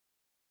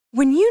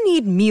When you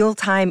need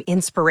mealtime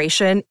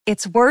inspiration,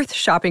 it's worth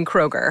shopping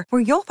Kroger,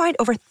 where you'll find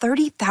over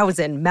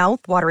 30,000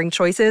 mouth-watering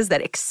choices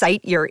that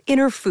excite your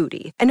inner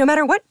foodie. And no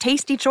matter what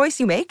tasty choice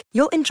you make,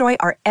 you'll enjoy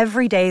our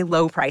everyday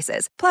low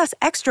prices, plus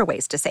extra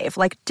ways to save,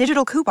 like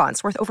digital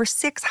coupons worth over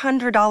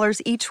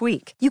 $600 each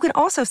week. You can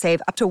also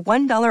save up to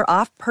 $1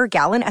 off per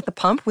gallon at the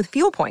pump with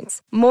fuel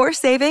points. More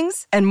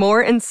savings and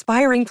more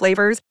inspiring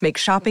flavors make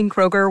shopping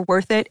Kroger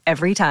worth it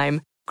every time.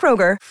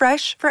 Kroger,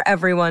 fresh for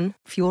everyone.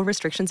 Fuel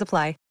restrictions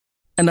apply.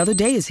 Another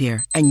day is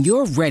here, and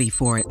you're ready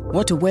for it.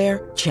 What to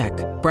wear? Check.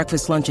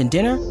 Breakfast, lunch, and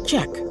dinner?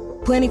 Check.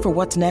 Planning for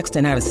what's next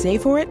and how to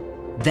save for it?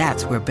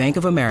 That's where Bank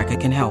of America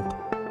can help.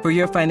 For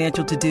your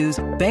financial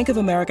to-dos, Bank of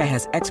America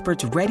has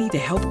experts ready to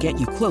help get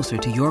you closer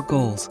to your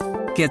goals.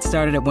 Get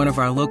started at one of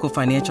our local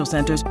financial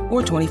centers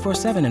or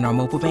 24/7 in our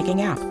mobile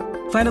banking app.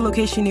 Find a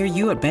location near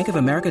you at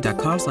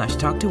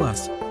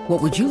bankofamerica.com/talktous.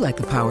 What would you like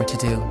the power to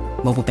do?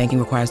 Mobile banking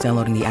requires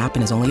downloading the app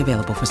and is only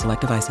available for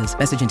select devices.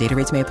 Message and data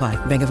rates may apply.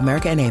 Bank of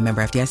America N.A.,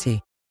 member FDIC.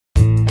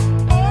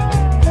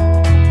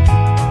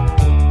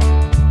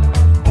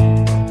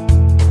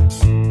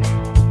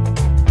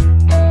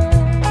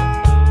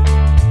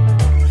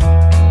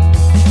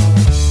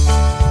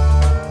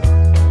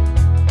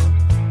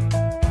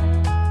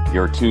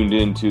 You're tuned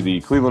in to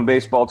the Cleveland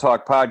Baseball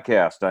Talk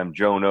podcast. I'm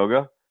Joe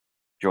Noga,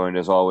 joined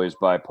as always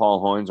by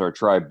Paul Hoynes, our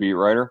Tribe beat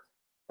writer.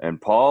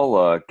 And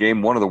Paul,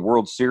 game one of the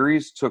World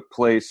Series took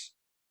place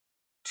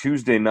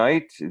Tuesday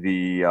night.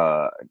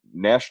 The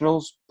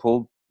Nationals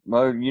pulled,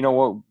 you know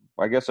what,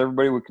 I guess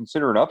everybody would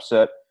consider an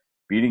upset,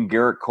 beating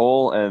Garrett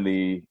Cole and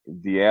the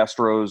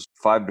Astros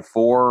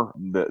 5-4.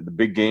 The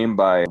big game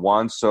by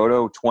Juan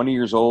Soto, 20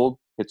 years old.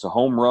 Hits a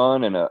home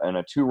run and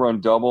a two-run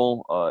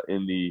double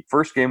in the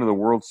first game of the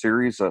World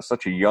Series.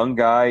 Such a young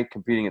guy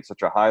competing at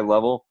such a high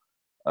level.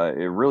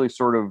 It really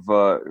sort of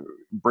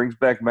brings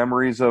back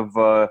memories of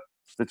the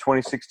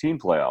 2016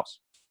 playoffs.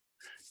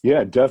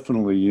 Yeah,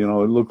 definitely. You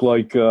know, it looked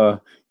like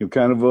kind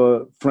of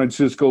a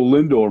Francisco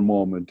Lindor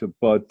moment.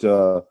 But,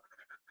 the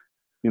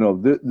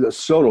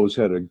Soto's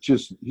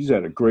he's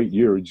had a great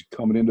year. He's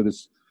coming into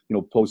this,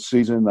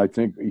 postseason. I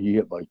think he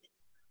hit like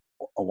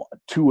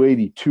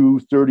 282,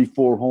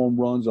 34 home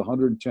runs,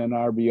 110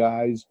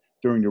 RBIs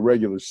during the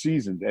regular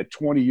season at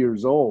 20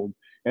 years old.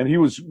 And he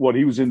was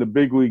in the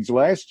big leagues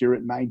last year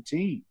at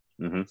 19.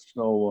 Mm-hmm.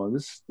 So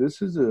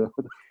this is a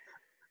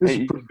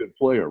pretty good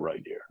player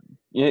right here.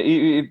 Yeah,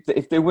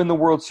 if they win the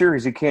World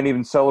Series, he can't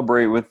even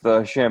celebrate with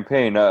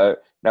champagne. Now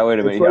wait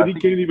a minute, right, he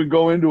can't even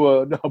go into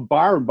a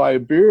bar and buy a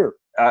beer.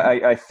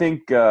 I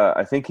think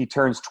he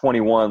turns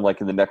 21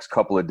 like in the next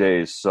couple of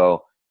days.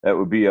 So that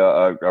would be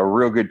a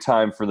real good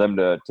time for them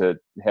to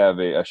have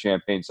a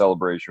champagne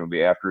celebration. Would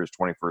be after his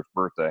 21st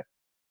birthday.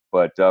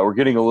 But we're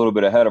getting a little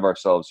bit ahead of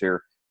ourselves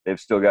here. They've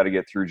still got to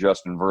get through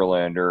Justin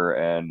Verlander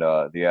and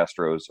the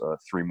Astros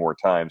 3 more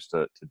times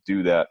to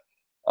do that.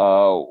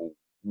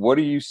 What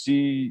do you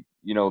see,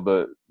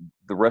 the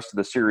rest of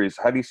the series?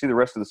 How do you see the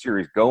rest of the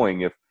series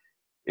going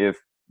if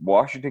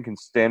Washington can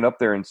stand up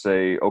there and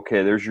say,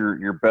 okay, there's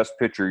your best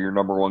pitcher, your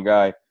number one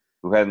guy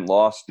who hadn't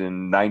lost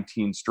in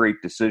 19 straight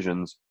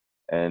decisions,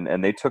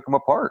 and they took him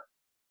apart?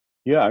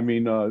 Yeah, I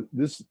mean,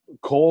 this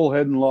Cole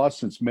hadn't lost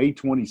since May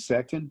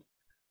 22nd.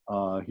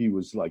 He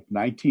was like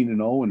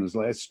 19-0 in his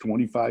last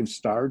 25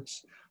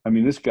 starts. I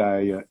mean, this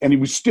guy, and he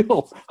was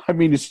still. I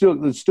mean,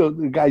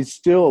 the guy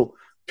still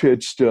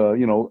pitched.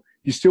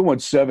 He still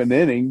went 7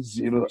 innings.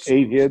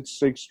 8 hits,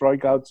 6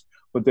 strikeouts.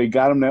 But they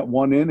got him that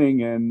 1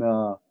 inning, and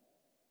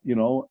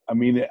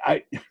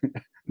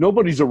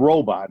nobody's a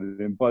robot in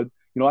him. But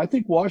I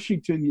think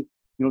Washington.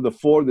 The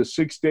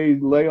 6-day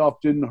layoff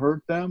didn't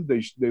hurt them.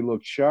 They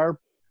looked sharp.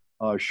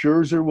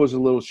 Scherzer was a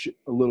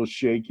little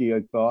shaky.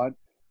 I thought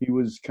he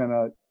was kind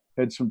of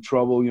had some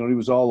trouble. He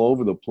was all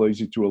over the place.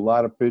 He threw a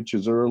lot of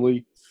pitches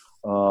early,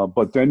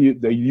 but then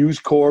they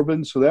used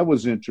Corbin, so that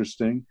was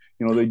interesting.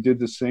 They did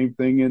the same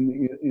thing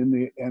in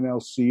the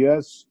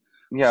NLCS.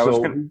 Yeah,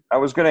 I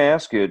was going to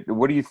ask you,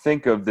 what do you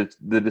think of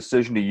the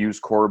decision to use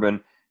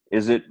Corbin?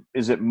 Is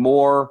it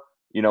more,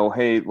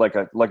 hey, like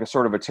a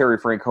sort of a Terry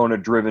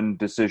Francona driven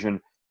decision?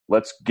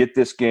 Let's get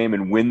this game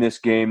and win this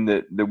game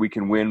that we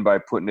can win by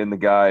putting in the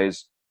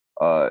guys,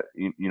 to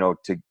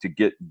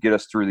get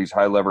us through these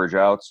high leverage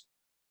outs.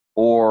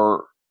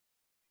 Or,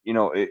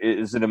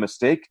 is it a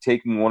mistake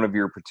taking one of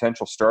your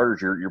potential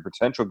starters, your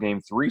potential game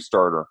 3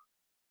 starter?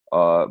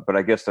 But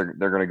I guess they're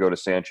going to go to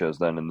Sanchez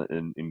then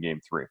in game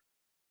 3.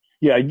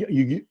 Yeah,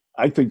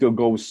 I think they'll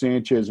go with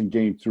Sanchez in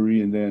game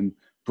 3 and then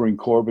bring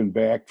Corbin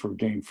back for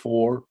game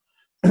 4.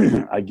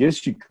 I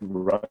guess you could,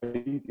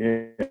 right?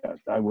 Yeah,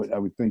 I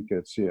would think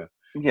that's yeah.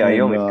 Yeah,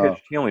 and,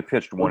 he only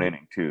pitched 1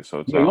 inning too, so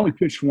it's he only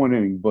pitched 1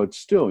 inning, but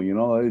still,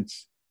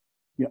 it's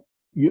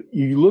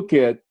you look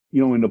at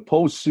in the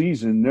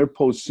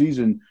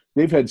postseason,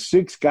 they've had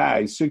 6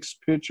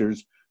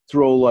 pitchers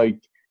throw like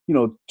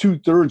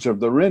 2/3 of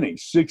their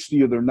innings,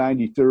 60 of their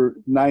 90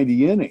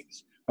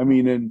 innings. I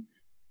mean, and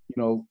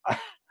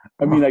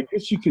I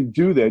guess you can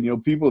do that.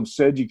 People have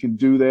said you can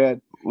do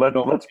that.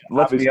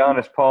 Let's be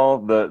honest,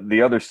 Paul.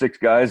 The other 6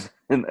 guys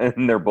in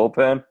their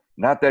bullpen,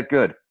 not that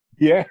good.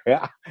 Yeah,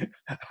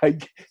 I,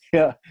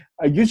 yeah,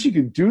 I guess you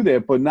could do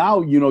that, but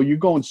now you're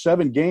going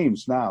 7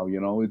 games now.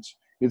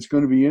 It's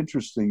going to be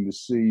interesting to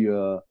see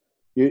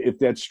if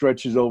that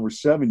stretches over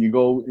 7. You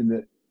go in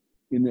the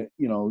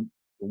the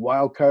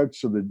wild card,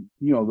 so the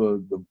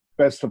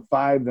best of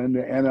 5, then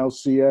the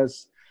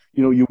NLCS.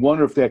 You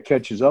wonder if that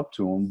catches up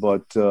to them,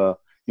 but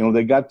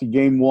they got the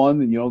game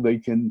 1.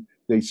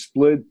 They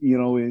split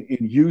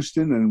in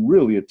Houston, and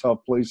really a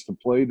tough place to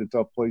play, the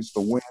tough place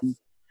to win,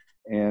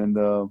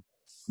 and.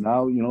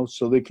 Now,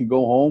 so they can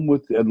go home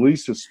with at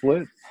least a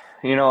split.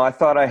 I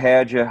thought I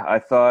had you. I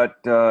thought,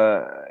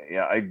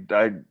 I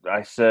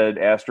said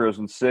Astros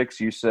in 6.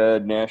 You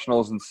said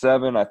Nationals in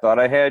 7. I thought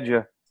I had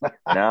you.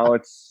 Now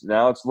it's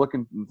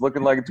looking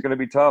like it's going to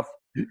be tough.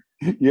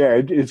 Yeah,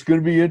 it's going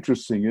to be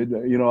interesting.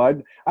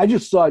 I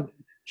just thought,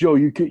 Joe,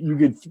 you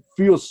could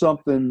feel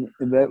something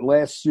in that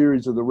last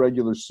series of the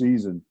regular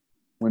season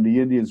when the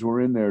Indians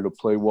were in there to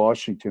play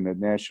Washington at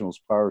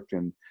Nationals Park,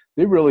 and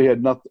they really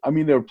had nothing. I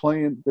mean, they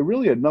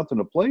really had nothing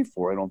to play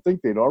for. I don't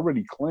think they'd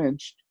already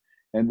clinched,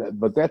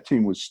 but that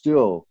team was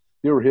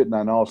they were hitting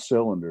on all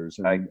cylinders,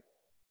 and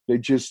they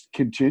just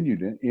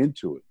continued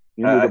into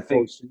the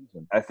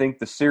postseason. I think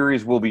the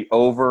series will be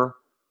over,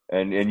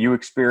 and you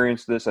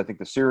experienced this. I think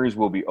the series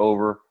will be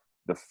over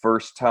the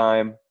first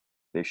time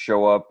they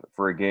show up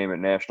for a game at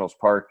Nationals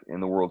Park in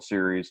the World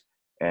Series,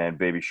 and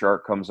Baby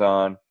Shark comes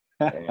on,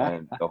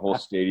 and the whole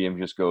stadium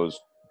just goes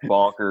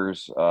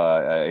bonkers.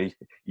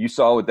 You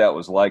saw what that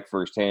was like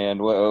firsthand.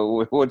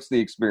 What's the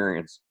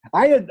experience?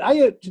 I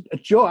had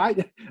Joe. I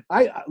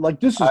like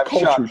this is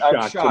culture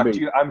shock to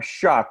me. I'm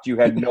shocked you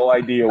had no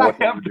idea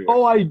what I have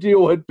no idea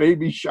what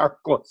Baby Shark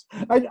was.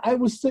 I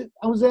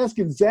was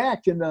asking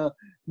Zach and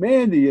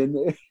Mandy,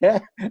 and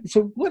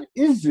so what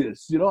is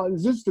this?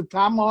 Is this the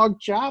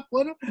tomahawk chop?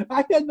 What?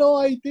 I had no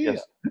idea.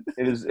 Yes.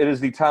 It is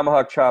the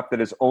tomahawk chop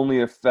that is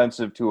only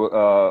offensive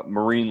to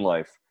marine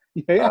life.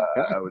 Yeah,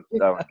 I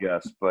would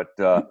guess, but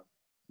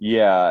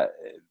yeah,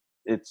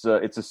 it's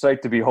a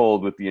sight to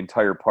behold with the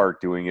entire park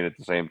doing it at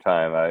the same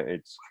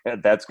time.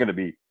 That's going to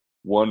be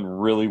one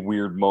really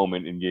weird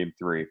moment in Game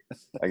 3.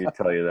 I can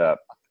tell you that.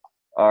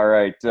 All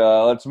right,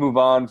 let's move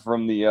on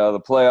from the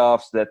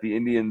playoffs that the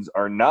Indians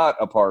are not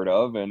a part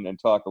of, and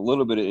talk a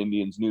little bit of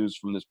Indians news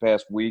from this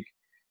past week.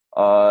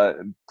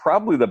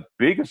 Probably the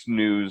biggest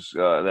news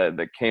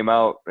that came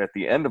out at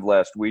the end of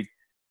last week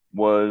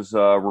was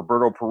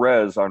Roberto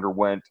Perez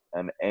underwent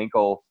an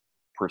ankle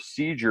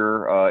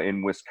procedure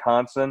in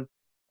Wisconsin.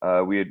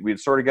 We had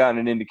sort of gotten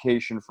an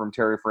indication from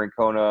Terry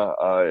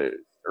Francona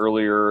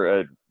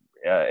earlier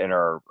in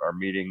our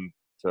meeting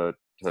to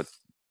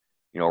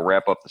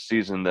wrap up the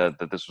season that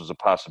this was a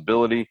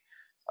possibility.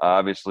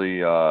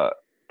 Obviously,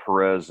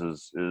 Perez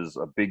is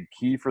a big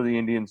key for the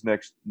Indians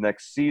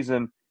next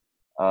season,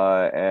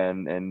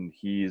 and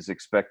he's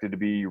expected to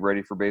be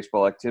ready for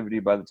baseball activity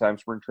by the time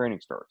spring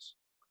training starts.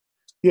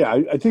 Yeah,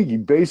 I think he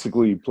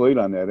basically played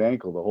on that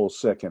ankle the whole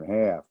second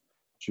half,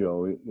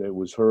 Joe. It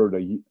was hurt.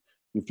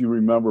 If you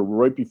remember,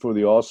 right before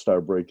the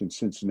All-Star break in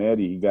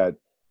Cincinnati, there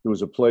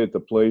was a play at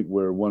the plate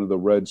where one of the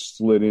Reds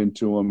slid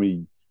into him.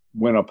 He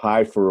went up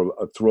high for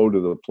a throw to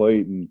the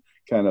plate, and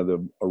kind of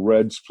a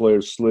Reds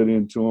player slid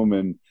into him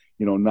and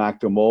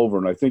knocked him over.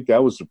 And I think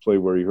that was the play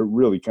where he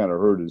really kind of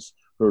hurt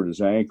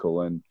his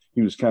ankle, and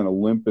he was kind of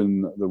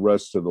limping the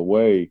rest of the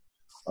way.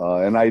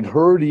 And I'd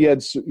heard he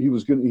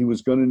was going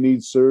to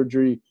need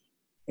surgery,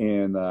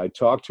 and I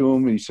talked to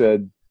him. He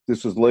said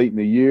this was late in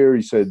the year.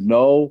 He said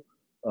no,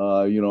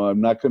 I'm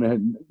not going to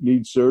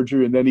need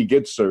surgery, and then he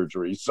gets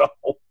surgery. So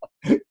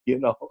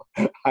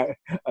I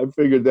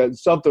figured that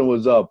something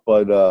was up,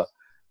 but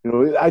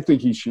I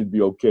think he should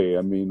be okay.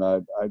 I mean, I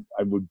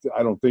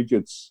don't think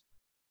it's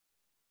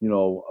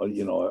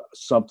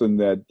something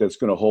that's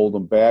going to hold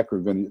them back,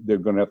 or they're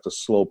going to have to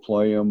slow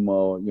play him,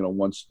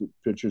 once the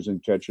pitchers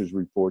and catchers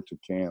report to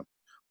camp.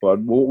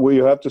 But we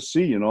have to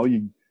see.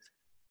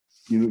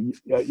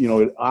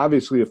 It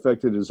obviously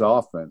affected his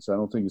offense. I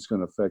don't think it's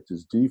going to affect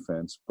his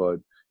defense, but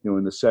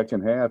in the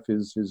second half,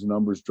 his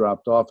numbers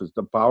dropped off.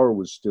 The power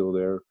was still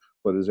there,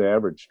 but his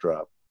average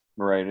dropped.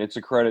 Right, and it's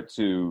a credit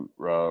to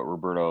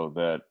Roberto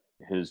that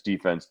his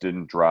defense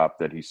didn't drop,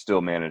 that he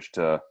still managed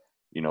to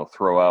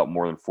throw out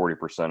more than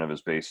 40% of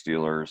his base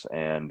stealers,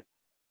 and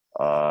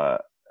led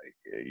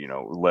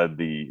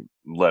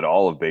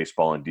all of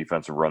baseball in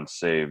defensive runs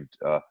saved,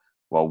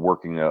 while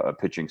working a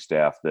pitching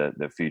staff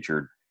that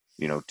featured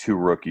 2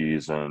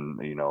 rookies and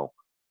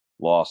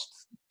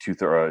lost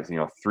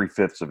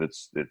 3/5 of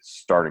its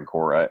starting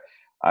core.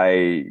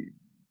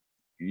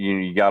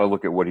 You got to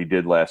look at what he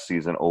did last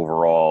season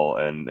overall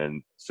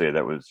and say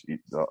that was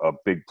a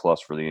big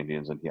plus for the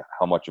Indians, and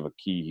how much of a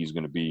key he's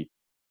going to be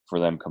for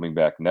them coming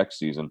back next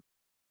season.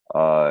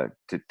 To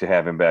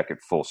have him back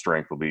at full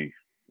strength will be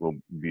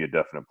a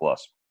definite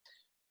plus.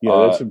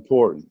 Yeah, that's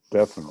important,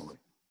 definitely.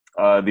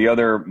 The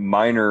other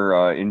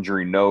minor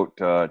injury note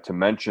to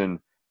mention,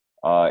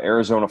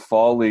 Arizona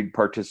Fall League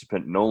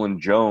participant Nolan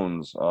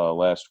Jones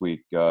last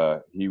week,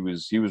 he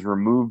was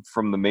removed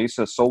from the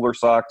Mesa Solar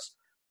Sox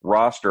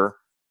roster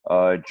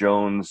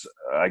Jones,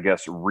 I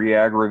guess,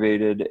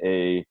 re-aggravated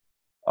a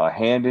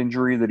hand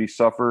injury that he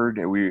suffered.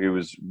 It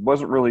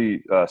wasn't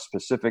really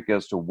specific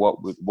as to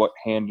what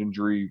hand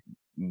injury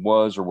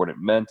was or what it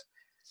meant.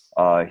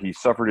 He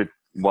suffered it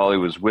while he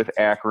was with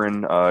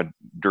Akron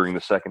during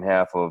the second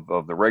half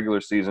of the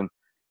regular season,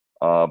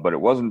 but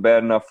it wasn't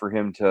bad enough for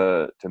him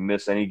to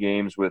miss any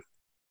games with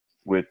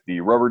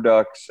the Rubber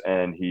Ducks,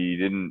 and he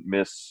didn't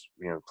miss,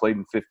 played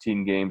in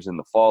 15 games in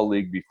the fall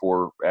league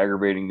before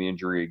aggravating the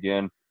injury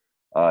again.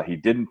 He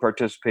didn't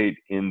participate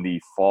in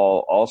the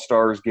fall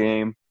All-Stars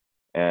game,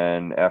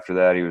 and after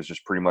that he was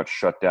just pretty much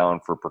shut down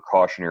for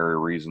precautionary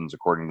reasons,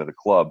 according to the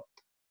club.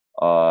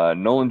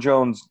 Nolan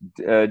Jones,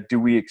 do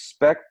we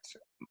expect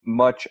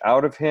much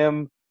out of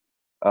him?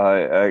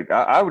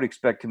 I would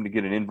expect him to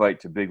get an invite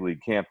to big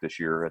league camp this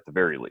year at the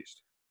very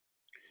least.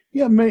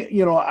 Yeah,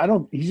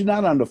 he's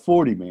not on the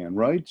 40-man,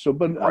 right? So,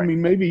 but right. I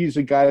mean, maybe he's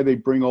a guy they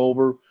bring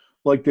over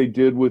like they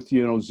did with,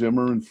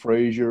 Zimmer and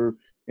Frazier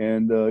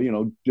and,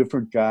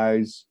 different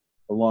guys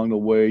along the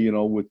way,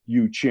 with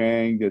Yu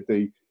Chang that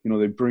they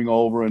bring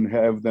over and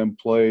have them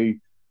play,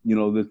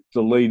 the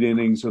late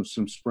innings of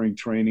some spring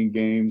training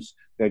games,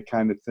 that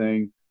kind of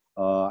thing.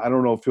 I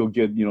don't know if he'll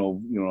get,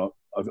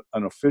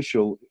 an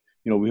official,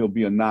 he'll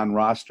be a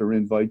non-roster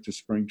invite to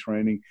spring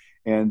training.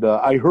 And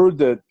I heard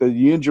that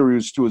the injury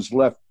was to his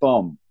left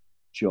thumb,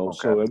 Joe. Okay.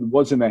 So it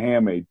wasn't a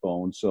hamate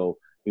bone. So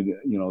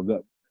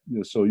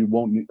so you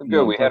won't need.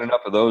 Good. We had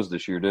enough of those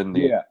this year, didn't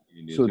we? Yeah.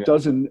 So it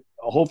doesn't.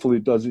 Hopefully,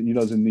 he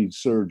doesn't need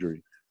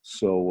surgery.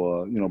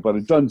 So but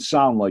it doesn't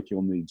sound like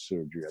he'll need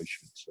surgery, I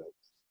should say.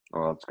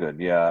 Oh, that's good.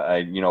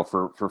 Yeah,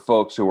 for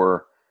folks who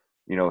are,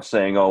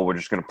 saying, oh, we're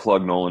just going to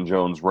plug Nolan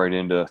Jones right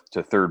into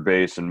third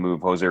base and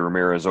move Jose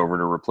Ramirez over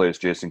to replace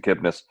Jason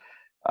Kipnis.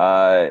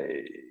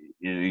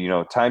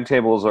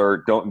 Timetables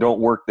don't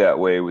work that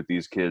way with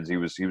these kids. He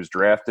was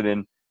drafted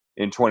in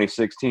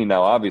 2016.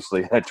 Now,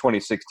 obviously, that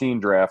 2016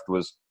 draft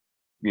was,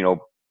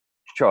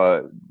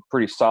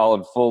 pretty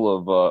solid,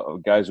 full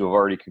of guys who have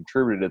already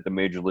contributed at the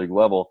major league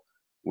level,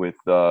 with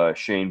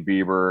Shane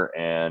Bieber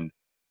and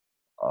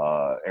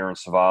Aaron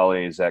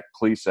Savali, Zach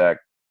Plesac.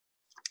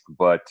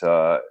 But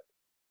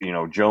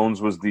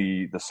Jones was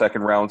the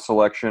second round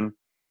selection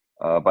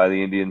by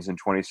the Indians in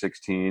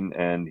 2016,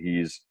 and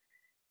he's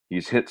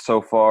hit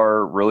so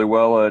far really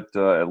well at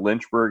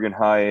Lynchburg in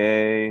High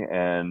A,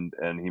 and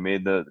he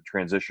made the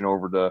transition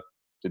over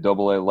to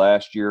Double A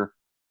last year.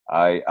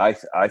 I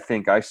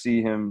think I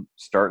see him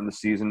starting the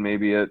season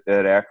maybe at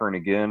Akron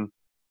again,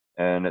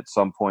 and at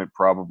some point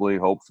probably,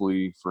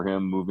 hopefully for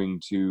him,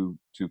 moving to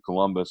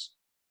Columbus.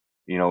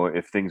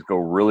 If things go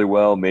really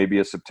well, maybe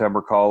a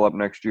September call-up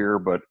next year,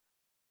 but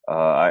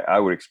I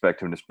would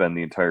expect him to spend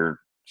the entire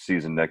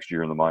season next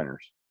year in the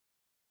minors.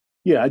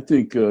 Yeah, I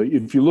think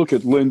if you look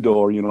at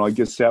Lindor, I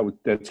guess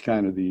that's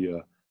kind of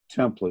the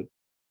template.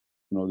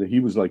 That he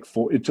was like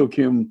it took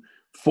him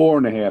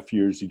 4.5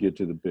 years to get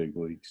to the big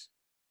leagues.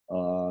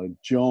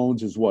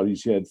 Jones is what?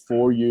 He's had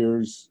 4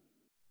 years.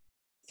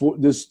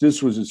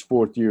 This was his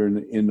fourth year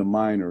in the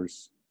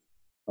minors.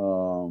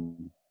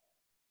 And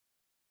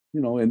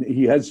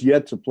he has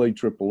yet to play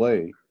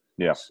AAA.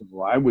 Yeah. So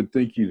I would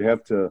think you'd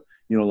have to,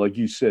 like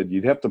you said,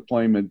 you'd have to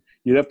play him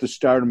you'd have to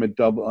start him at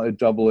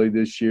Double A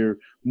this year,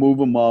 move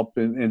him up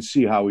and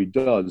see how he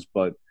does.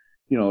 But,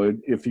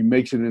 if he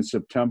makes it in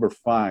September,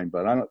 fine.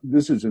 But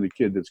this isn't a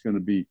kid that's going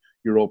to be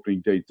your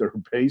opening day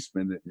third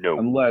baseman. No.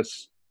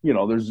 Unless,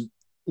 there's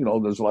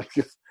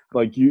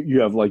like you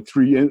have like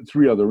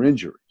three other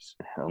injuries.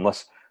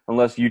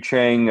 Unless Yu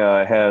Chang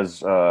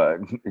has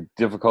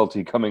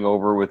difficulty coming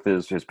over with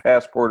his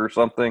passport or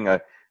something,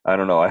 I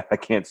don't know. I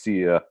can't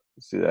see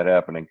that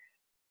happening.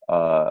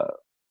 And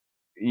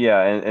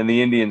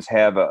the Indians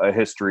have a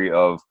history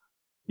of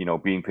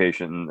being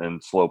patient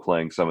and slow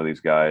playing some of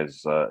these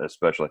guys,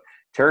 especially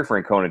Terry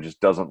Francona just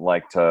doesn't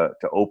like to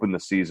open the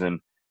season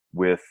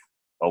with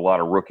a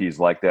lot of rookies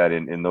like that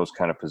in those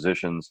kind of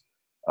positions.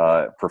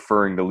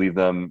 Preferring to leave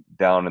them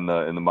down in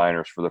the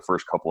minors for the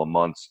first couple of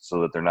months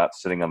so that they're not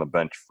sitting on the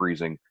bench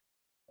freezing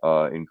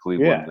in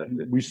Cleveland.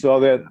 Yeah, we saw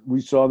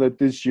that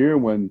this year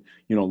when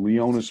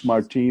Leonis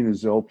Martin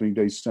is the opening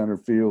day center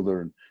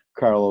fielder and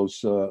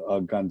Carlos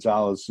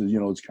Gonzalez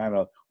is kind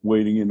of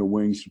waiting in the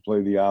wings to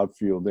play the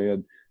outfield. They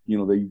had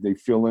they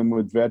fill in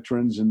with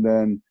veterans, and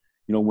then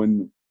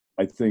when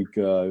I think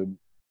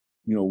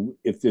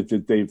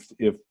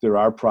if there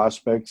are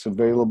prospects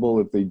available,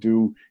 if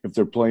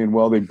they're playing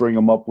well, they bring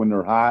them up when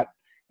they're hot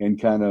and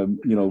kind of,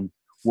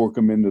 work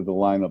them into the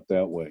lineup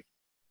that way.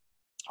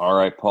 All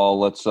right, Paul,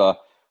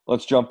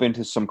 let's jump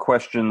into some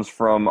questions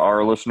from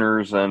our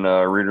listeners and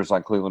readers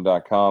on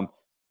Cleveland.com.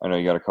 I know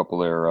you got a couple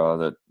there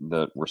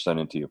that were sent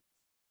in to you.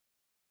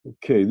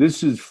 Okay,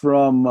 this is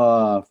from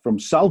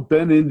South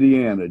Bend,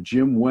 Indiana,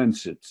 Jim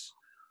Wensitz.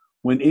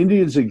 When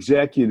Indians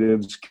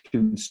executives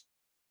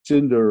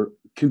consider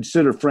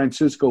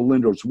Francisco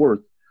Lindor's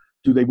worth,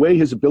 do they weigh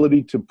his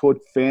ability to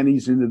put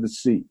fannies into the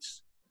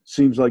seats?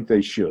 Seems like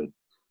they should.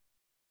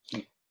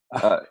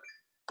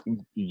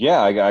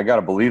 Yeah, I got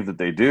to believe that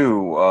they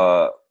do,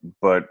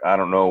 but I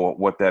don't know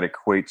what that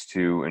equates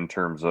to in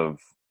terms of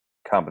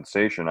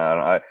compensation.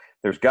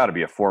 There's got to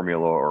be a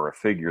formula or a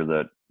figure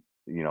that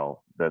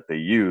that they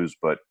use,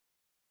 but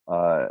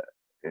uh,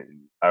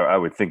 I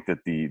would think that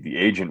the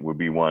agent would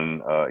be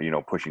one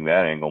pushing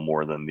that angle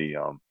more than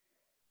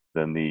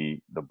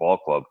the ball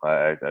club.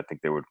 I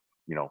think they would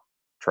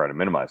try to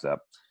minimize that.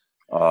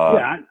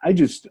 Yeah,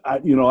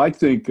 I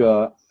think,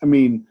 I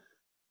mean,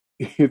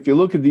 if you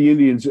look at the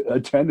Indians'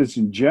 attendance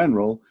in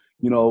general,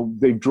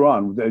 they've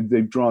drawn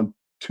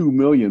 2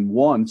 million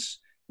once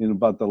in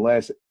about the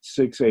last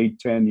 6, 8,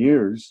 10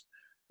 years,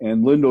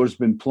 and Lindor's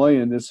been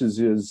playing. This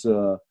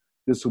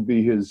will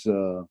be his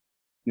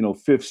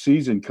fifth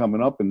season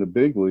coming up in the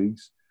big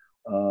leagues.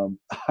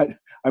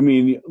 I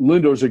mean,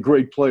 Lindor's a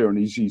great player and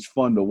he's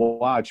fun to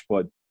watch,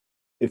 but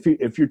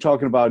if you're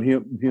talking about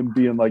him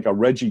being like a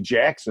Reggie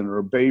Jackson or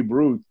a Babe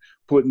Ruth,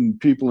 putting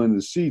people in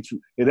the seats,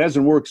 it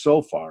hasn't worked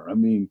so far. I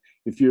mean,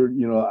 if you're,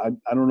 I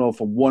don't know if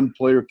a one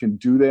player can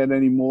do that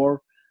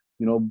anymore,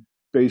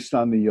 based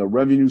on the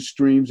revenue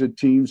streams that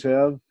teams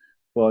have.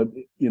 But,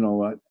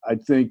 I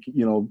think,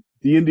 the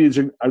Indians,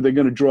 are they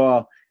going to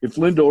draw, if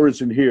Lindor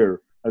isn't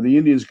here, are the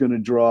Indians going to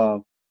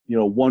draw,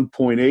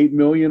 1.8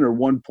 million or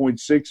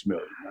 1.6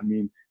 million? I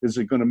mean, is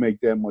it going to make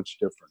that much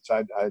difference?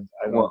 I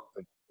don't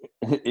think.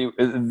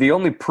 The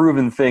only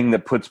proven thing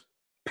that puts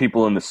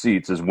people in the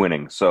seats is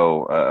winning.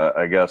 So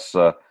I guess.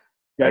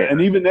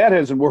 And even that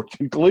hasn't worked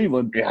in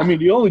Cleveland. Yeah. I mean,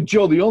 the only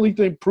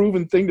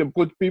proven thing that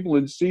puts people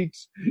in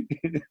seats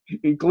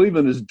in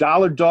Cleveland is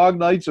dollar dog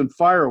nights and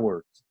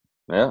fireworks.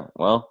 Yeah,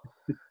 well,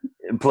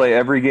 play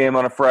every game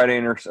on a Friday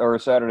or a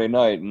Saturday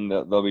night, and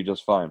they'll be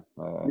just fine.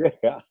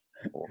 Yeah.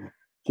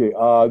 Okay.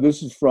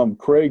 This is from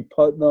Craig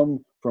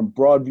Putnam from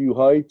Broadview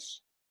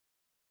Heights.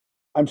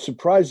 I'm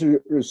surprised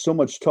there's so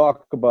much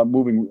talk about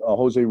moving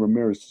Jose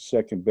Ramirez to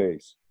second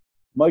base.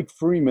 Mike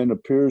Freeman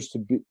appears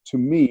to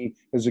me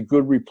as a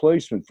good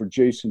replacement for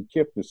Jason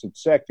Kipnis at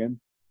second,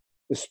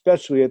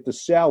 especially at the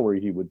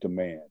salary he would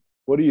demand.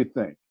 What do you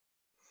think?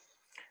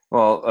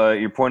 Well,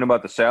 your point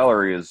about the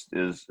salary is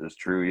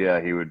true.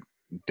 Yeah, he would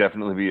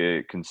definitely be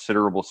a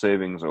considerable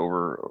savings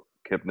over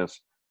Kipnis,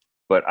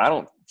 but I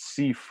don't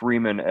see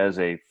Freeman as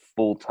a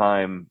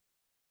full-time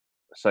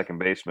second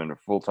baseman, a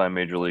full-time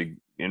major league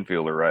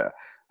infielder.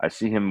 I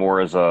see him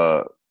more as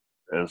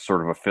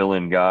sort of a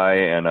fill-in guy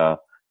and a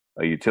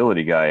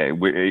utility guy,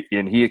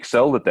 and he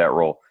excelled at that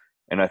role.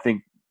 And I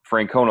think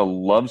Francona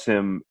loves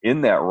him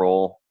in that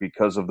role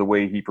because of the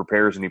way he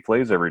prepares and he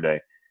plays every day.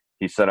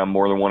 He said on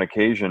more than one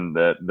occasion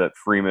that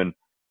Freeman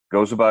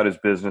goes about his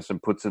business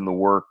and puts in the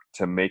work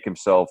to make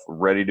himself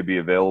ready to be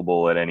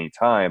available at any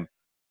time,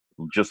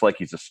 just like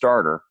he's a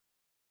starter.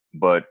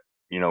 But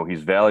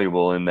he's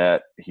valuable in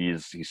that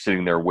he's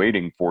sitting there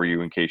waiting for you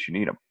in case you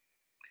need him.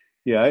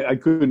 Yeah, I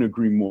couldn't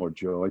agree more,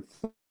 Joe. I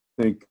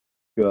think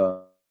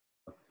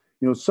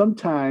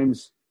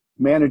sometimes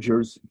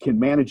managers can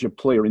manage a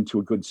player into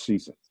a good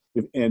season,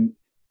 and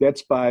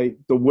that's by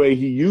the way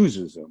he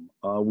uses them.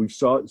 We've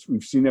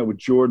seen that with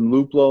Jordan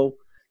Luplow.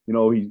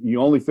 He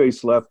only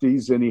faced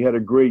lefties, and he had a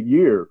great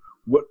year.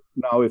 What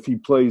now if he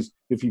faces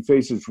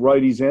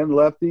righties and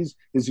lefties,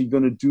 is he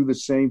going to do the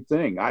same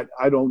thing?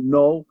 I don't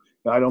know.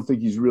 I don't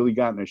think he's really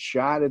gotten a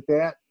shot at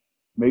that.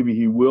 Maybe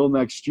he will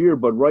next year,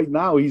 but right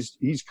now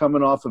he's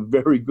coming off a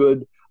very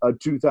good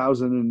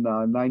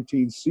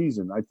 2019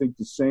 season. I think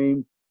the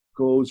same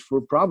goes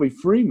for probably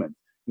Freeman.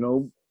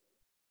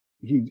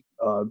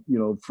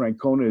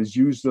 Francona has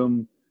used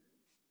them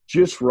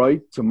just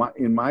right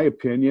in my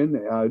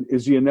opinion.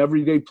 Is he an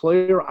everyday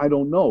player? I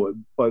don't know,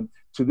 but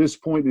to this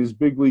point in his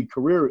big league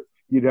career,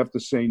 you'd have to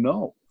say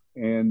no.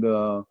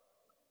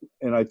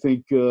 And I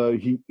think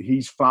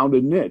he's found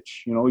a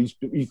niche.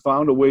 He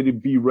found a way to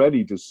be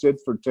ready to sit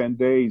for 10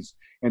 days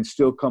and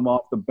still come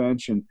off the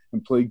bench and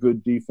play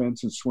good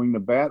defense and swing the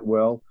bat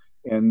well.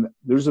 And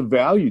there's a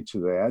value to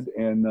that.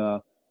 And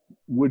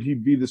would he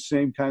be the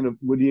same kind of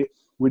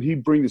would he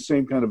bring the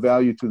same kind of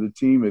value to the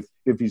team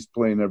if he's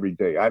playing every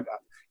day?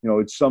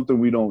 It's something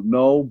we don't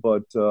know,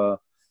 but I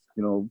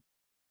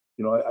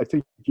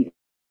think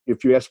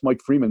if you ask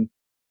Mike Freeman,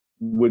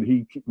 would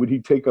he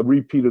take a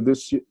repeat of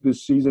this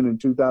season in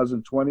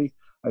 2020?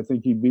 I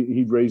think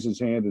he'd raise his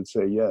hand and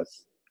say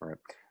yes. Right.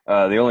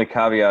 The only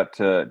caveat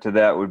to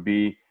that would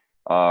be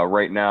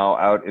right now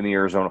out in the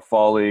Arizona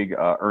Fall League,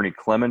 Ernie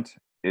Clement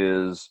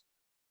is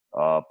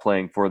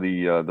playing for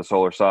the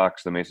Solar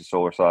Sox, the Mesa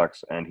Solar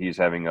Sox, and he's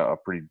having a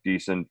pretty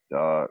decent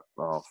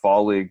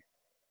Fall League.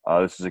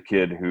 This is a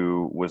kid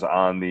who was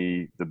on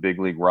the big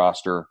league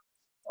roster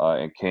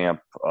in camp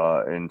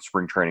in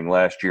spring training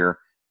last year.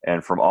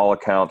 And from all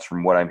accounts,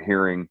 from what I'm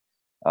hearing,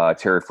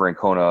 Terry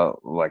Francona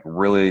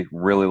really,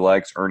 really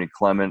likes Ernie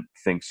Clement,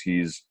 thinks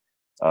he's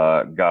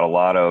got a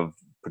lot of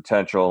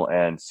potential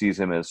and sees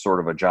him as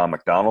sort of a John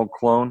McDonald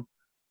clone,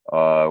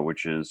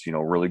 which is,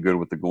 really good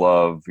with the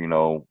glove,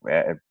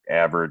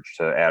 average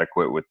to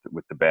adequate with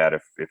the bat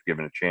if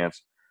given a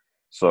chance.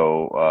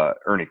 So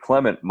Ernie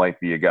Clement might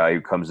be a guy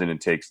who comes in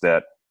and takes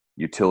that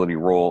utility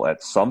role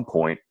at some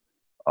point.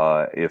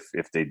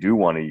 if they do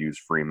want to use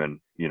Freeman,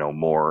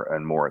 more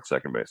and more at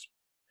second base.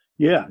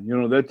 Yeah,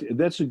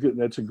 that's a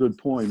good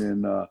point.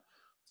 And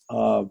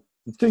the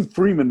thing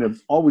Freeman that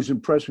always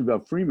impressed me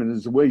about Freeman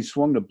is the way he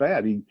swung the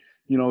bat. He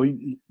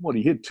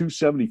hit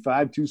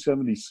 275,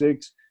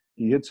 276.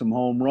 He hit some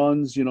home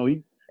runs. He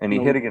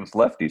hit against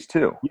lefties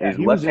too. Yeah,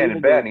 he's a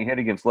left-handed bat, and he hit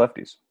against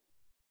lefties.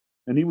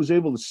 And he was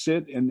able to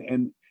sit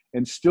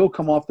and still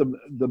come off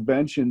the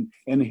bench and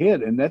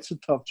hit, and that's a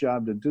tough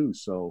job to do.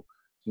 So,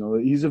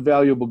 he's a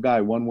valuable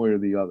guy one way or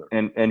the other.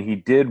 And he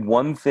did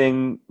one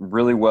thing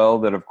really well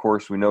that, of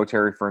course, we know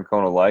Terry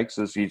Francona likes,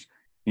 is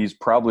he's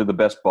probably the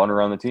best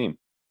bunter on the team.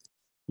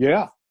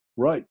 Yeah,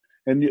 right.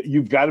 And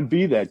you've got to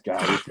be that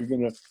guy. If you're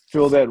going to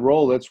fill that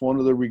role, that's one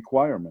of the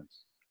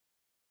requirements.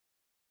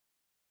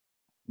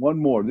 One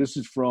more. This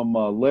is from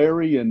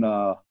Larry in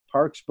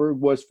Parksburg,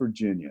 West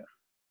Virginia.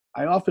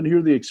 I often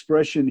hear the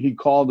expression, he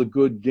called a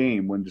good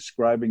game, when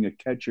describing a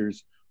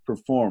catcher's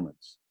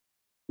performance.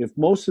 If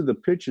most of the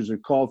pitches are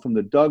called from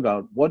the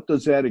dugout, what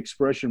does that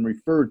expression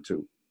refer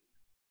to?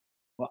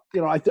 Well,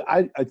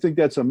 I think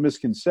that's a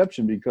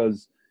misconception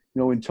because,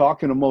 in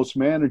talking to most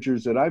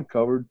managers that I've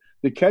covered,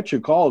 the catcher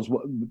calls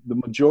the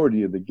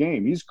majority of the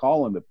game. He's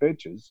calling the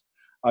pitches.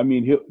 I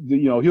mean,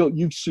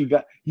 you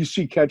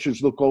see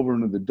catchers look over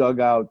into the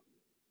dugout.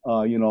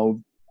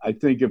 I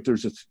think if they're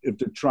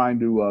trying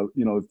to,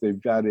 if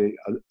they've got if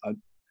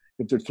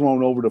they're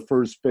thrown over to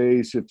first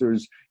base, if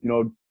there's,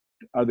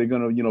 are they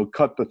going to,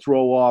 cut the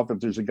throw off if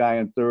there's a guy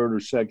in third or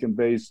second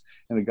base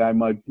and a guy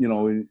might,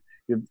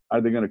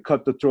 are they going to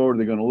cut the throw or are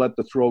they going to let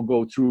the throw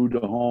go through to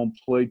home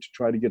plate to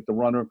try to get the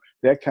runner,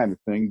 that kind of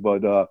thing.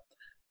 But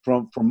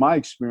from my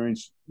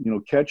experience,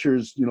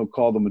 catchers,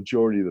 call the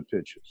majority of the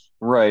pitches.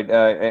 Right.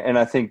 And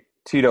I think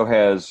Tito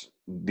has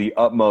the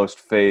utmost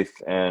faith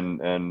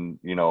and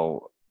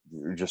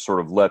just sort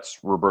of lets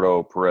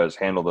Roberto Perez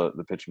handle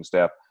the pitching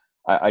staff.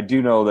 I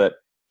do know that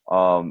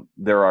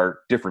there are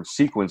different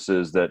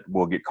sequences that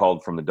will get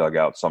called from the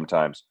dugout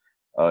sometimes.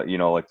 Like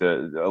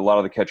a lot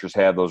of the catchers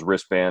have those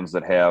wristbands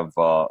that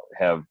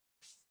have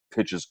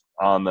pitches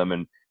on them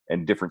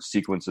and different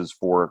sequences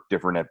for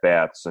different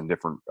at-bats and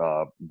different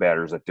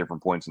batters at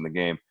different points in the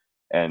game.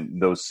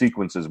 And those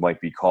sequences might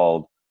be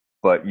called,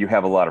 but you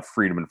have a lot of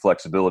freedom and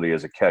flexibility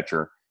as a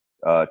catcher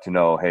to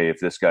know, hey, if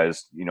this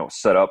guy's,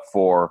 set up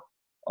for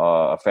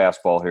a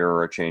fastball here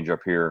or a changeup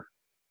here,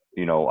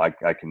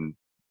 I can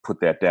put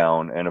that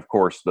down. And of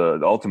course,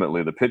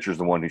 ultimately the pitcher's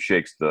the one who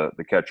shakes the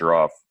catcher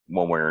off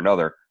one way or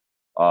another.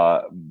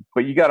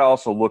 But you got to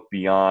also look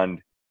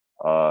beyond,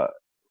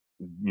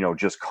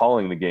 just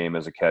calling the game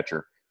as a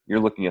catcher. You're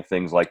looking at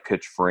things like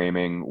pitch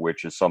framing,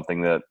 which is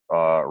something that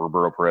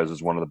Roberto Perez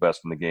is one of the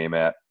best in the game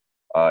at.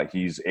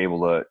 He's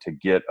able to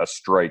get a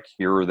strike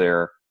here or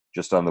there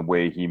just on the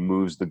way he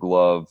moves the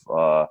glove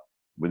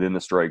within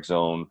the strike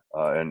zone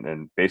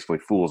and basically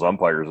fools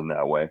umpires in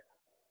that way.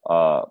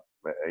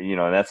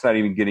 And that's not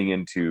even getting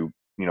into,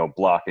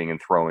 blocking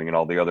and throwing and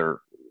all the other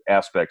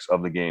aspects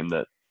of the game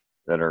that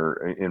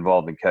are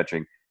involved in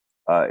catching.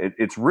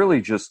 It's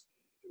really just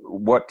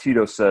what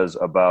Tito says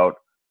about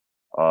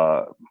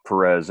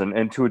Perez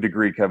and to a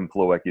degree Kevin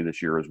Plawecki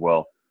this year as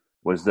well,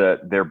 was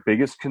that their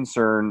biggest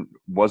concern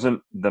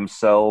wasn't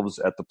themselves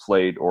at the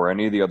plate or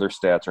any of the other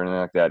stats or anything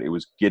like that. It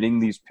was getting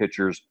these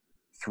pitchers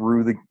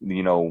through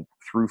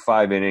through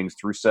 5 innings,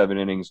 through 7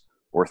 innings,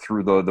 or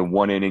through the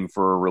 1 inning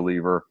for a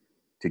reliever,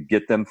 to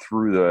get them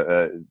through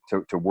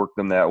to work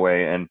them that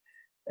way.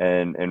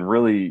 And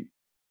really,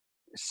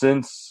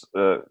 since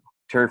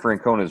Terry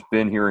Francona has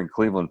been here in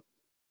Cleveland,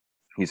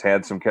 he's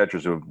had some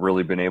catchers who have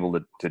really been able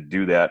to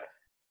do that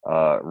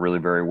really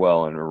very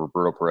well, and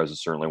Roberto Perez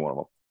is certainly one of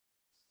them.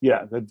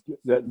 Yeah,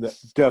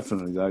 that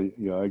definitely.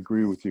 I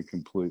agree with you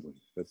completely.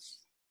 That's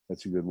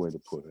a good way to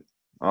put it.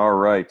 All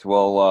right.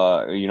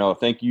 Well,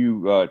 thank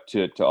you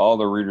to all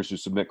the readers who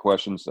submit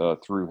questions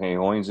through Hey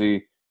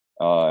Hoinsey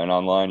and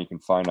online. You can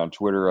find on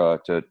Twitter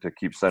to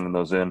keep sending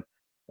those in,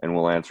 and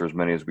we'll answer as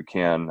many as we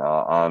can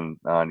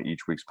on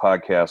each week's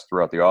podcast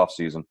throughout the off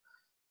season.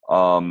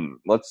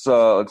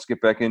 Let's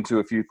get back into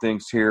a few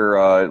things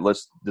here.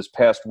 This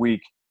past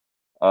week,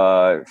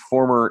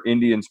 former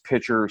Indians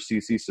pitcher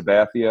CC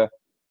Sabathia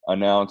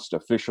announced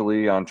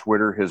officially on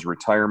Twitter his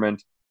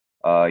retirement.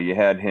 You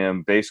had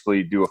him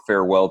basically do a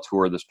farewell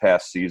tour this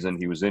past season.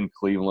 He was in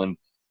Cleveland,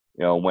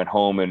 went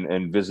home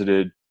and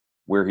visited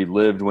where he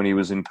lived when he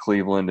was in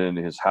Cleveland and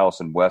his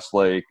house in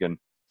Westlake, and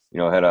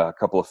had a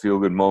couple of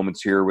feel-good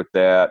moments here with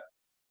that.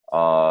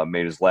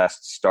 Made his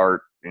last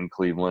start in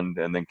Cleveland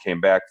and then came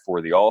back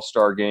for the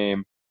All-Star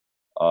game.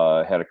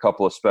 Had a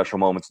couple of special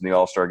moments in the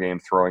All-Star game,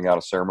 throwing out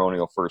a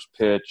ceremonial first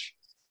pitch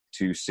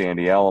to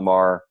Sandy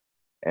Alomar.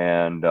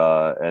 And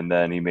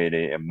then he made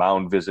a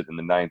mound visit in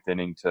the 9th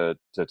inning to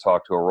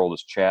talk to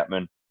Aroldis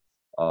Chapman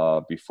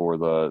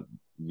before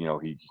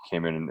he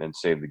came in and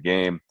saved the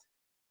game.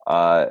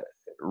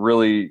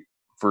 Really,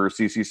 for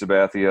CC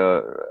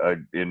Sabathia,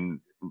 in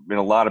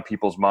a lot of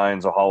people's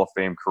minds, a Hall of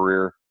Fame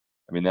career.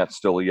 I mean, that's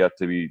still yet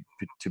to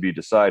be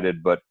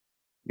decided, but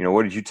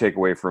what did you take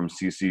away from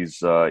CeCe's,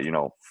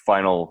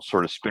 final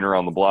sort of spin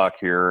around the block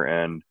here,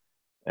 and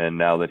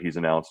now that he's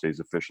announced he's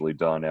officially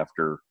done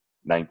after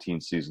 19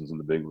 seasons in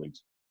the big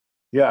leagues?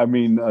 Yeah, I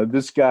mean,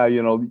 this guy,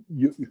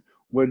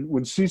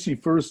 when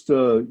CeCe first,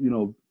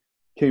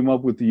 came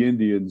up with the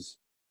Indians,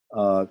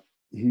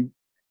 he,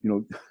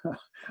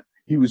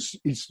 he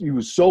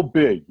was so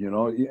big,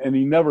 and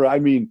he never. I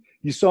mean,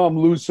 you saw him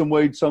lose some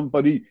weight,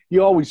 but he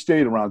always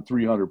stayed around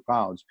 300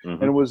 pounds,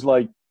 and it was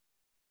like,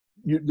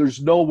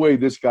 there's no way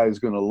this guy is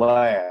going to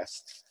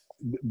last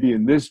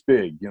being this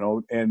big,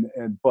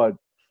 but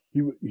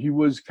he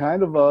was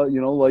kind of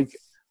like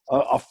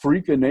a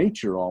freak of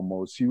nature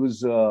almost. He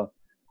was.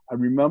 I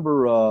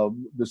remember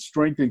the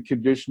strength and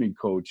conditioning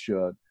coach.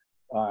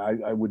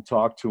 I would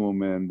talk to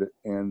him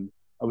and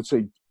I would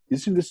say,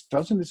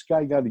 doesn't this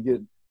guy got to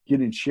get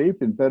in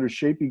shape, in better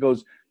shape? He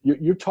goes,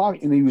 you're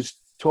talking, and he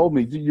told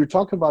me, you're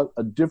talking about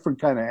a different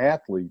kind of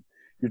athlete.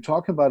 You're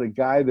talking about a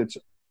guy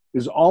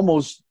is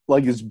almost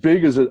like as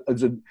big as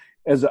an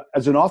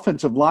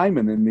offensive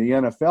lineman in the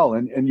NFL,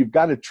 and you've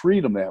got to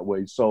treat him that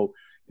way. So,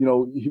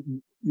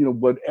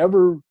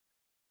 whatever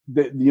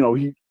that,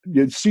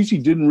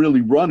 CeCe didn't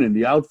really run in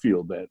the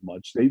outfield that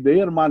much. They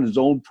had him on his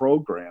own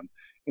program,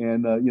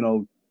 and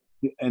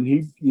and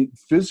he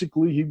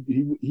physically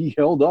he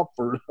held up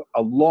for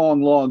a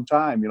long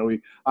time. He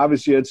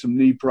obviously had some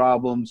knee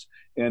problems,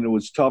 and it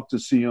was tough to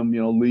see him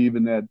leave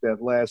in that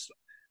last.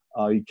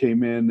 He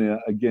came in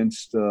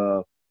against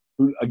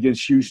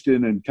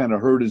Houston and kind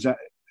of hurt his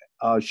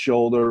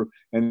shoulder,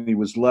 and he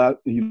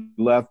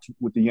left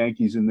with the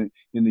Yankees in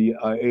the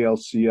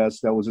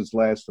ALCS. That was his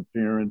last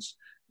appearance.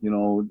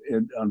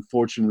 And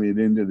unfortunately it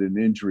ended in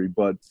injury,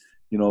 but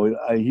he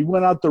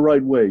went out the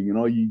right way.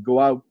 You go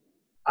out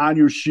on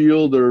your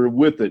shield or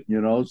with it.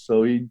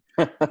 So he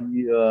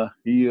I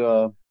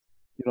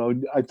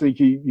think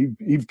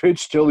he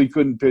pitched till he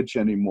couldn't pitch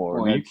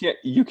anymore. Well,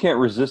 you can't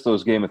resist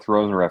those Game of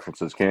Thrones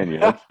references, can you?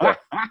 That's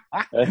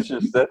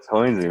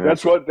Hoynesy.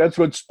 That's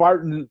what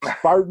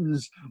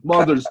Spartans'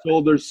 mothers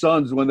told their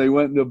sons when they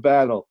went into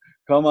battle.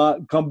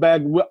 Come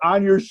back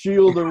on your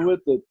shield or with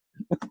it.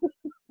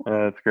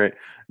 That's great.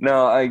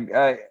 No,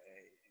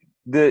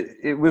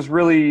 it was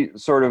really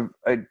sort of,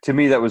 to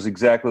me, that was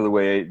exactly the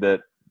way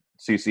that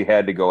CeCe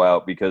had to go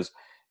out, because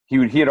he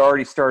had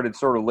already started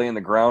sort of laying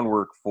the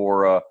groundwork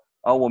for,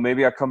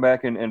 maybe I'll come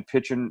back and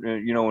pitch in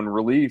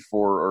relief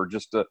or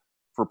just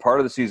for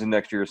part of the season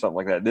next year or something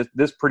like that.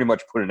 This pretty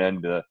much put an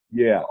end to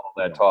all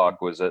that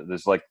talk. Was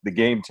this like the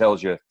game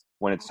tells you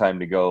when it's time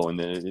to go, and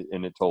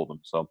it told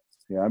him. So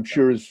yeah, I'm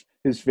sure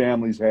his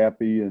family's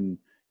happy, and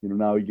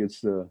now he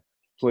gets to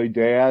play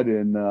dad,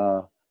 and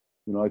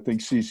I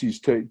think CeCe's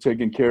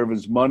taking care of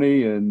his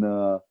money, and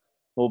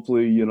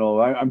hopefully,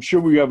 I'm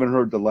sure we haven't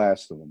heard the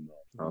last of him.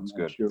 Though. That's I'm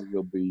good. Sure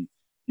he'll be.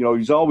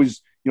 He's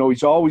always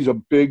a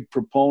big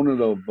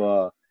proponent of,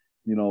 I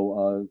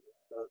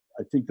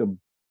think the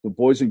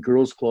Boys and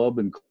Girls Club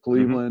in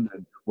Cleveland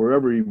and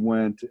wherever he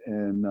went,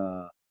 and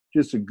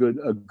just a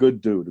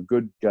good dude, a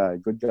good guy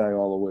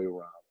all the way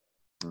around.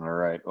 All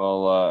right.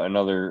 Well,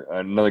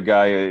 another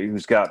guy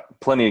who's got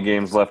plenty of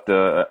games left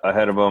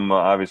ahead of him.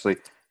 Obviously,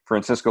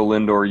 Francisco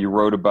Lindor. You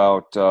wrote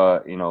about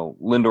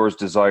Lindor's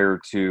desire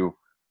to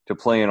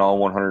play in all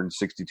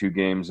 162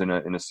 games in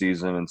a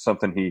season, and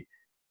something he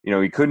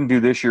couldn't do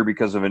this year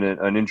because of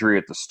an injury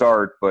at the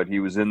start, but he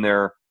was in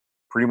there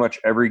pretty much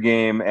every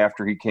game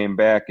after he came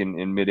back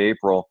in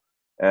mid-April.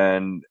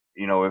 And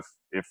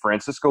if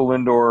Francisco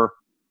Lindor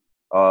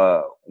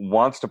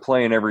wants to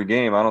play in every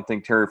game, I don't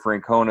think Terry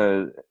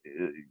Francona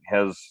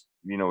is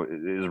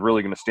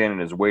really going to stand in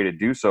his way to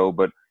do so.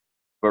 But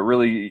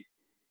really,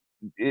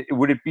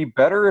 would it be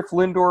better if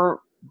Lindor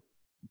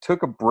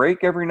took a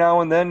break every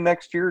now and then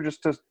next year,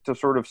 just to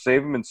sort of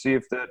save him and see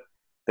if that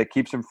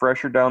keeps him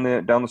fresher down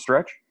the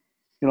stretch?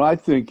 I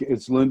think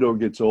as Lindor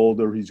gets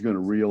older, he's going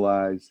to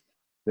realize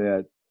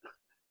that,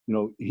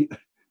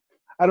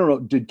 I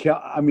don't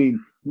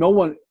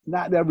know,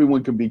 not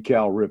everyone can be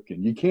Cal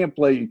Ripken. You can't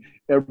play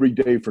every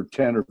day for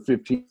 10 or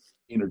 15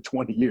 or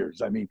 20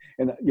 years. I mean,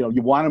 and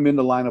you want him in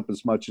the lineup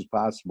as much as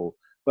possible.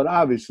 But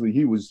obviously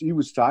he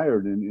was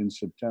tired in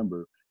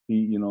September.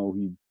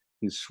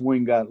 His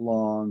swing got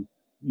long.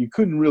 You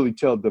couldn't really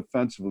tell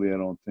defensively, I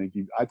don't think.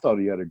 I thought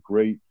he had a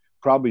great,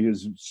 probably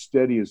his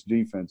steadiest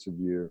defensive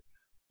year.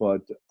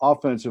 But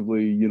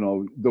offensively,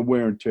 the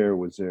wear and tear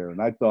was there.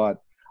 And I thought,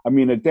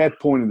 at that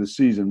point of the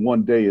season,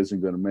 one day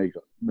isn't going to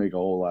make a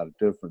whole lot of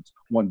difference,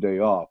 one day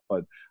off.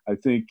 But I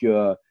think,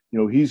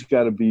 he's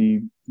got to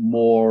be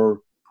more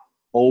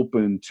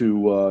open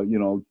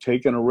to,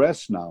 taking a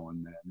rest now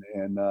and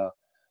then.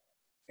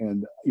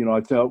 And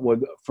I thought what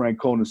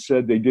Francona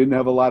said, they didn't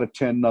have a lot of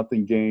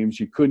 10-0 games.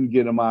 You couldn't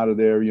get them out of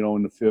there,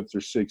 in the fifth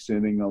or sixth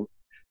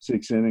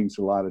innings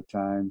a lot of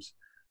times.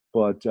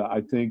 But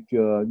I think,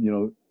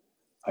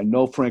 I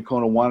know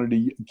Francona wanted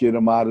to get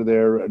him out of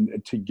there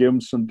and to give him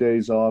some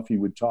days off. He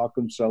would talk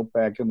himself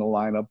back in the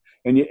lineup,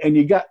 and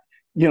you got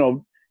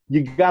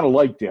to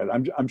like that.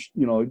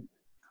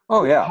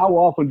 Oh yeah. How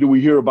often do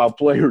we hear about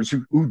players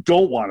who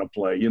don't want to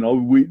play? You know,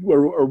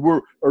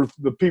 or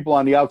the people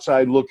on the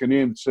outside looking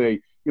in say,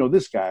 you know,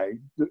 this guy,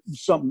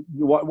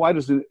 why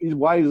doesn't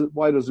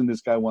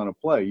this guy want to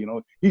play? You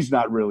know, he's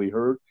not really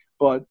hurt,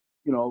 but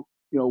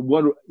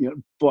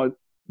but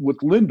with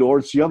Lindor,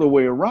 it's the other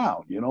way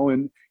around. You know,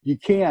 and you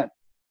can't.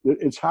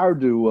 It's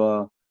hard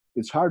to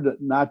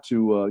not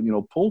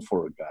to pull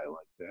for a guy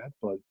like that.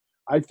 But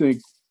I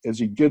think as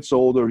he gets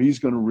older, he's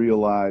going to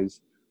realize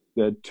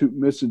that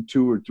missing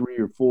 2 or 3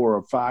 or 4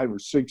 or 5 or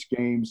 6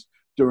 games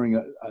during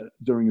a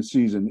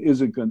season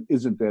isn't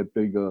that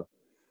big.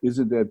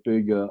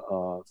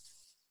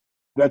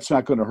 That's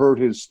not going to hurt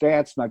his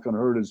stats, not going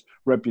to hurt his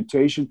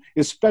reputation,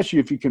 especially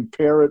if you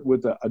compare it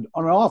with an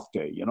off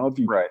day. You know, if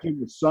you give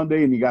it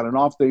Sunday and you got an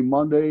off day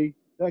Monday,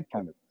 that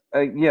kind of.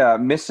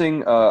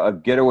 Missing a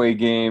getaway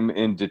game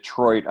in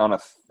Detroit on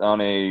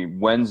a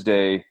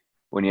Wednesday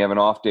when you have an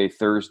off day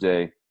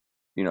Thursday,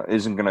 you know,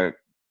 isn't going to.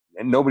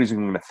 And nobody's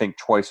going to think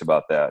twice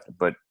about that.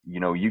 But, you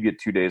know, you get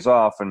 2 days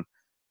off.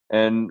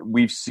 And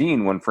we've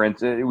seen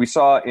we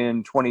saw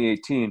in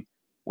 2018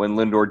 when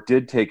Lindor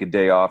did take a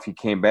day off, he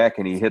came back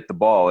and he hit the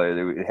ball.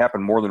 It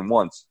happened more than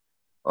once.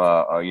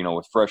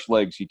 With fresh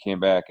legs, he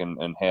came back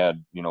and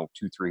had, 2-3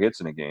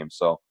 hits in a game.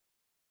 So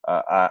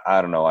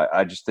I don't know.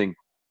 I just think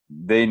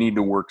they need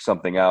to work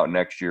something out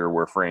next year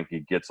where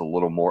Frankie gets a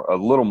little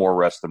more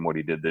rest than what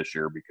he did this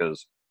year,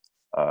 because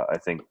I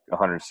think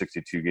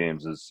 162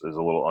 games is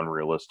a little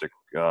unrealistic.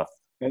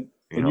 And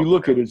you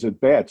look at his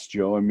at-bats,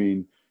 Joe. I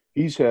mean,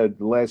 he's had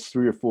the last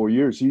 3 or 4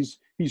 years. He's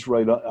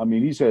right up. I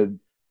mean, he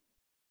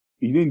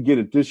didn't get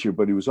it this year,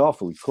 but he was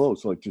awfully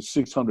close, like just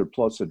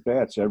 600-plus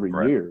at-bats every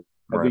year.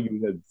 I think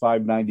he had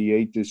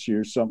 598 this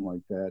year, something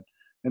like that.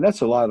 And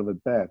that's a lot of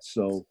at-bats.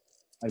 So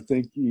I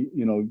think,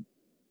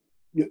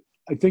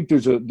 I think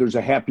there's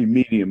a happy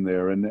medium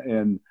there,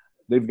 and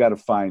they've got to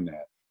find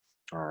that.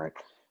 All right.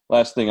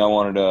 Last thing I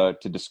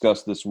wanted to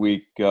discuss this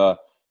week,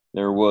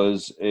 there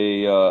was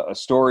a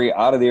story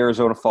out of the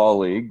Arizona Fall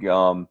League.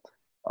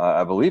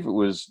 I believe it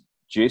was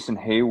Jason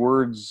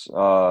Hayward's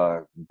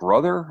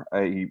brother.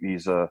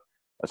 He's a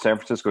San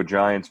Francisco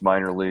Giants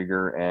minor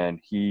leaguer, and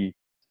he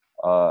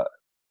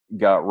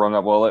got rung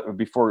up. Well,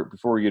 before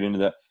we get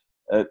into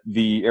that,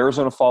 the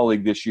Arizona Fall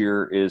League this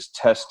year is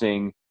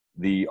testing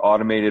the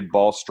automated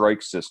ball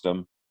strike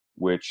system,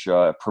 which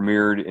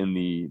premiered in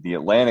the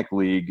Atlantic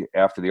League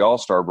after the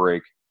All-Star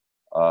break.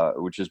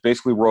 Which is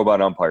basically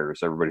robot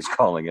umpires, everybody's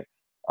calling it.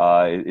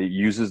 It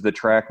uses the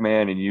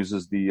TrackMan and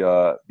uses the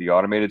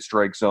automated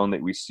strike zone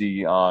that we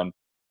see on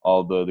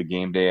all the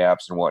game day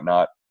apps and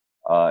whatnot.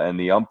 And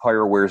the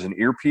umpire wears an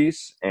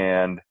earpiece,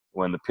 and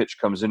when the pitch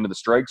comes into the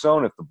strike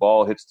zone, if the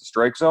ball hits the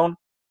strike zone,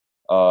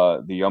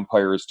 the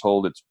umpire is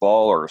told it's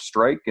ball or a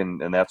strike,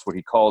 and that's what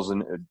he calls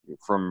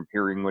from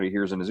hearing what he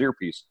hears in his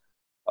earpiece.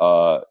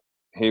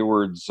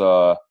 Hayward's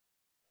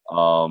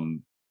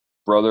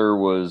brother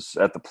was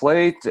at the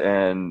plate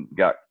and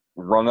got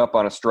rung up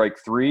on a strike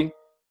 3.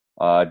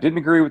 Didn't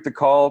agree with the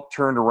call,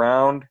 turned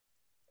around,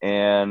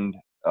 and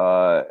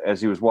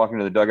as he was walking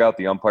to the dugout,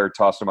 the umpire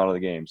tossed him out of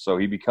the game. So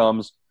he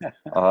becomes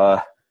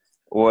the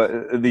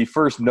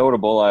first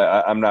notable.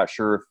 I'm not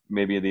sure if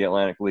maybe the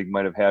Atlantic League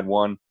might have had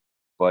one,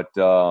 but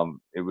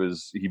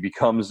he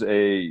becomes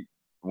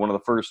one of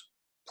the first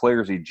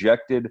players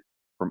ejected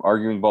from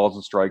arguing balls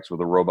and strikes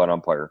with a robot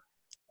umpire.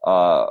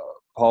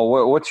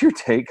 Paul, what's your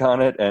take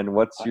on it, and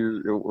what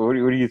do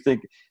you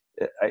think?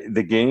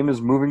 The game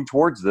is moving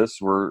towards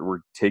this. We're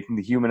taking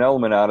the human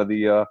element out of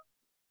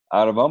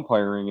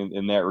umpiring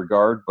in that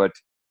regard, but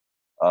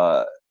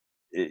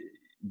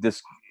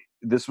this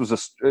was a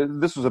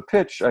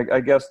pitch.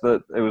 I guess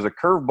that it was a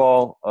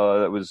curveball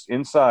that was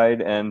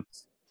inside, and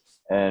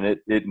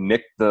it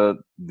nicked the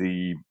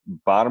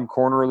bottom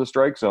corner of the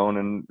strike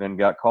zone and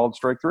got called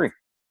strike 3.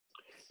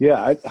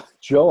 Yeah,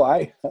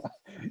 Joe,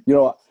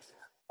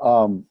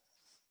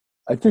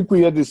 I think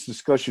we had this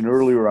discussion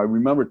earlier. I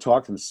remember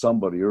talking to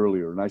somebody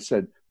earlier, and I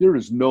said, there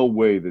is no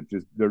way that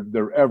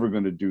they're ever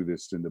going to do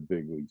this in the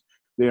big leagues.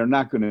 They are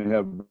not going to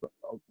have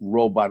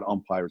robot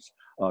umpires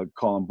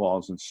calling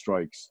balls and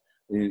strikes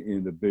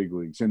in the big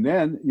leagues. And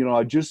then,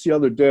 just the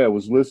other day I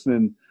was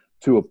listening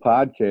to a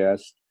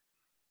podcast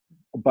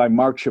by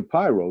Mark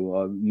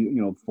Shapiro,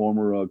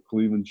 former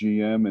Cleveland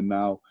GM, and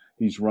now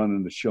he's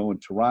running the show in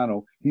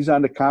Toronto. He's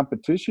on the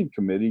competition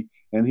committee,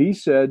 and he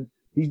said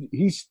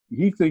he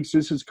thinks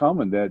this is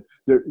coming, that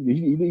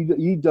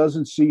he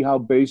doesn't see how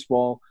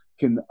baseball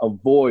can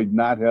avoid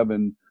not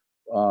having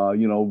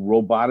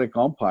robotic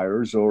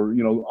umpires or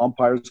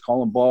umpires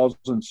calling balls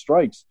and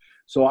strikes.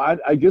 So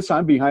I guess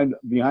I'm behind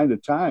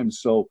the times.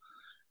 So,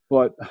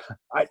 but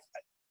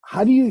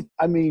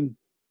I'm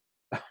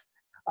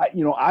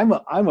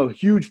a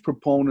huge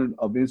proponent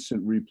of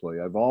instant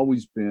replay. I've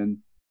always been,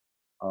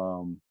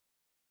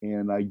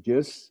 and I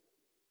guess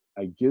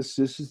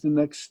this is the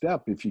next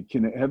step. If you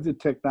can have the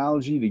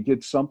technology to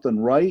get something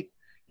right,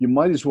 you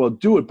might as well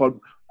do it. But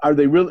are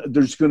they really?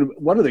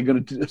 What are they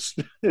going to do? Is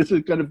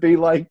it going to be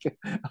like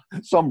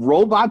some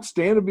robot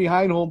standing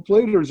behind home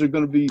plate, or is it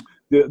going to be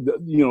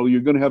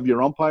you're going to have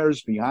your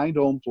umpires behind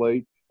home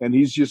plate, and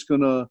he's just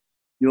going to,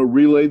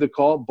 relay the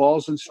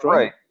balls and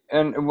strike.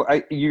 Right, and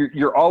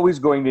you're always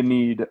going to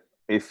need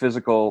a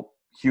physical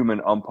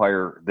human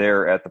umpire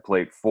there at the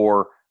plate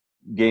for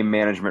game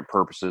management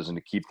purposes and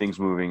to keep things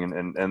moving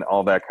and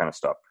all that kind of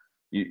stuff.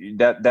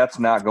 That's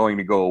not going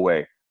to go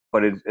away.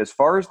 But as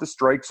far as the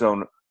strike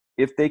zone,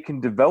 if they can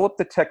develop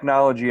the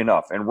technology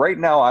enough, and right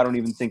now I don't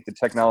even think the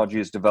technology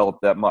is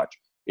developed that much.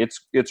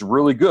 It's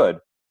really good,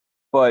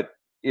 but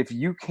if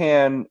you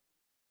can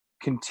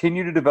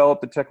continue to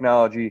develop the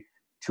technology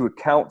to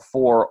account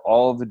for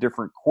all of the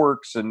different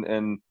quirks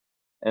and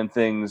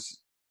things,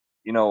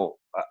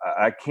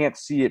 I can't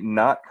see it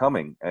not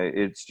coming.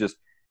 It's just,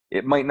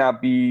 it might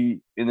not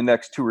be in the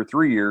next 2 or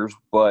 3 years,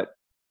 but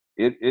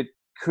it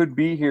could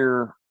be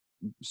here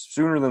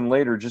sooner than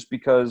later, just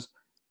because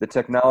the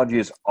technology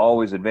is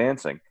always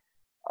advancing.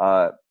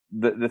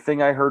 The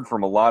thing I heard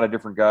from a lot of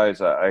different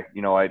guys, I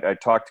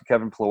talked to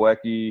Kevin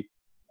Plawecki,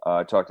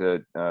 I talked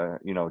to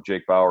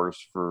Jake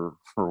Bowers for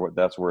what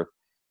that's worth,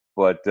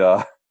 but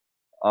the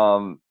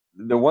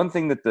one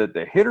thing that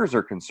the hitters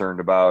are concerned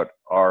about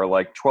are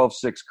like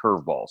 12-6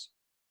 curveballs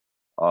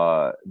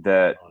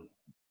that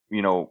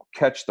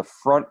catch the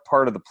front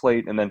part of the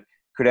plate and then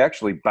could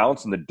actually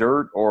bounce in the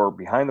dirt or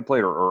behind the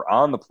plate or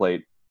on the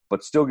plate,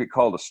 but still get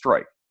called a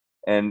strike.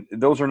 And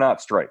those are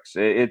not strikes.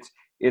 It's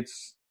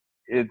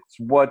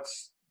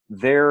what's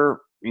there,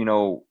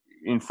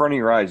 in front of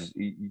your eyes.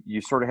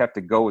 You sort of have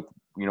to go with,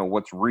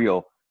 what's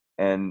real.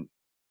 And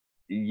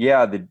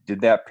yeah,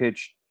 did that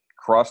pitch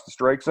cross the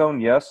strike zone?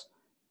 Yes.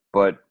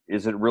 But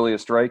is it really a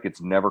strike?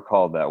 It's never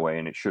called that way,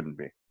 and it shouldn't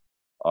be.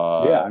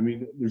 Yeah, I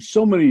mean, there's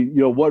so many.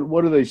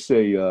 What do they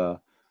say?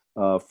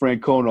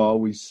 Francona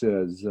always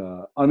says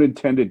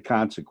unintended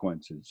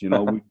consequences.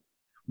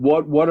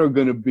 What are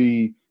going to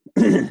be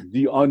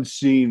the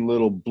unseen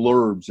little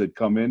blurbs that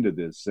come into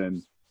this,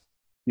 and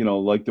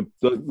like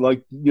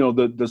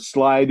the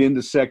slide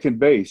into second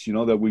base.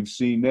 That we've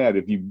seen that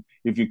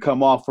if you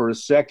come off for a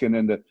second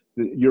and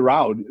you're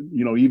out.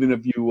 Even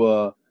if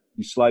you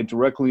slide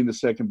directly into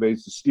second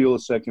base to steal a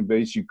second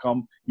base, you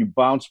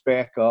bounce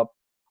back up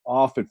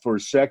off it for a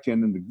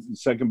second, and the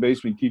second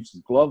baseman keeps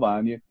his glove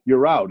on you,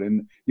 you're out.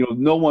 And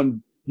no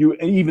one,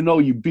 even though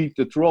you beat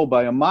the throw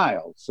by a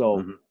mile.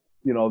 So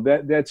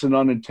that's an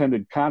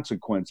unintended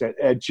consequence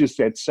at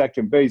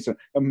second base.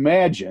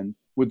 Imagine,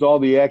 with all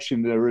the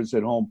action there is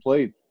at home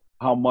plate,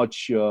 how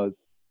much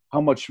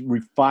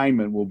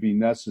refinement will be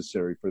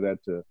necessary for that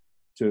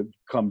to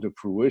come to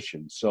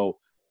fruition. So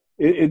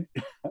it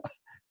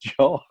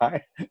Joe,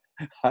 I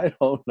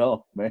don't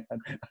know, man.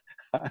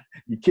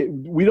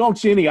 We don't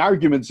see any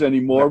arguments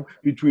anymore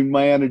between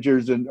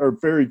managers or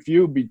very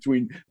few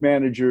between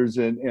managers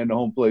and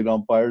home plate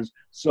umpires.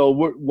 So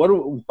we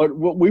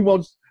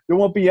won't. There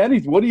won't be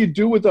anything. What do you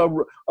do with a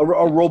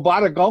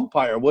robotic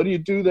umpire? What do you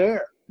do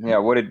there? Yeah.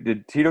 What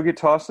did Tito get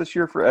tossed this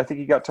year for? I think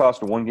he got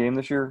tossed to one game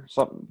this year.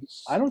 Something.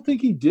 I don't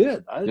think he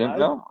did.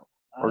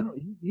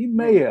 He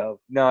may have.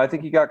 No, I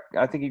think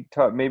he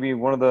taught maybe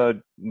one of the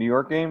New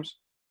York games.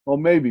 Oh,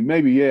 maybe,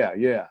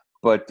 yeah.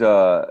 But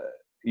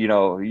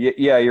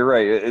yeah, you're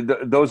right.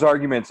 Those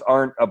arguments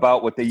aren't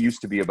about what they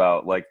used to be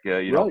about. Like,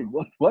 Right.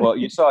 What? Well,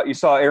 you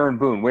saw Aaron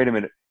Boone. Wait a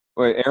minute.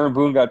 Aaron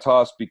Boone got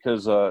tossed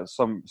because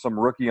some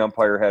rookie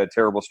umpire had a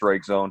terrible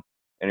strike zone,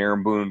 and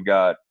Aaron Boone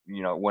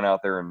went out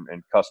there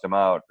and cussed him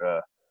out.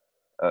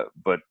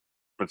 But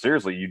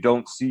seriously, you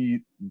don't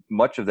see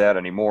much of that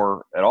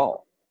anymore at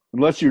all.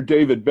 Unless you're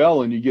David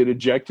Bell and you get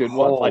ejected.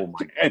 Oh,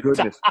 my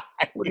goodness.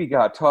 What do you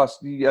got?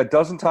 Tossed a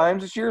dozen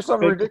times this year?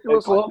 Something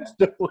ridiculous like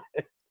that?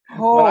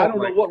 Oh, I don't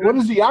know. What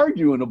is he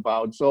arguing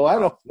about? So I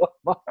don't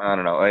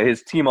know.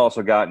 His team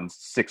also got in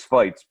 6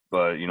 fights,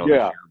 this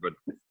year.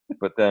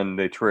 But then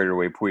they traded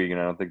away Puig, and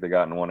I don't think they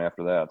got in one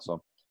after that.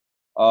 So,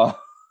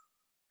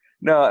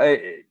 no,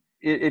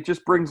 it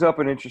just brings up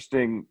an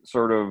interesting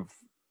sort of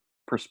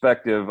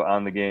perspective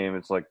on the game.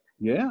 It's like,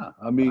 yeah,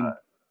 I mean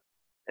 –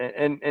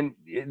 and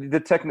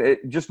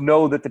just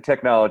know that the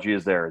technology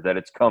is there, that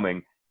it's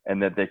coming,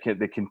 and that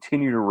they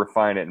continue to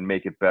refine it and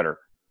make it better.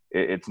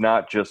 It's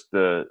not just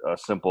a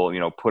simple,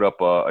 put up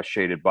a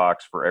shaded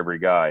box for every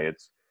guy.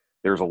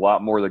 There's a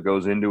lot more that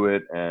goes into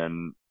it,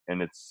 and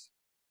it's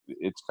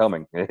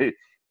coming.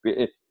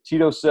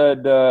 Tito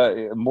said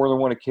more than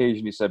one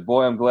occasion, he said,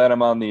 "Boy, I'm glad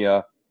I'm on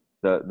the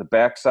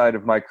backside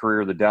of my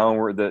career,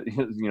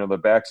 the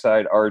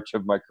backside arch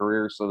of my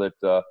career, so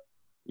that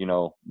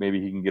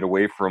maybe he can get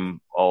away from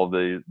all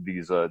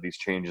these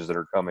changes that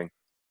are coming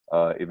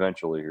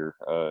eventually here.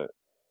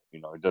 He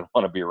doesn't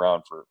want to be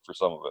around for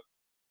some of it."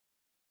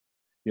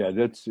 Yeah,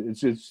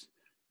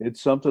 it's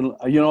something.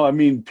 I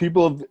mean,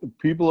 people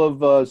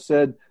have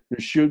said there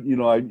should.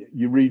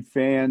 You read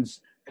fans'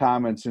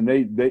 comments, and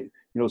they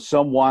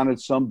some want it,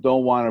 some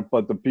don't want it,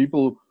 but the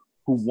people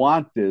who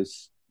want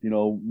this,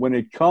 when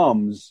it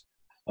comes.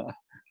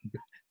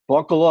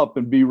 Buckle up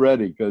and be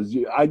ready, because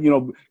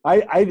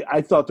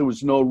I thought there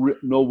was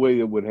no way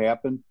it would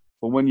happen.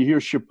 But when you hear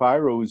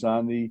Shapiro, who's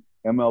on the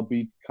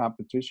MLB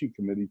competition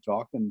committee,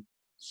 talking,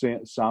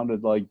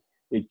 sounded like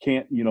it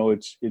can't.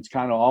 It's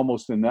kind of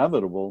almost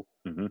inevitable.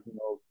 Mm-hmm.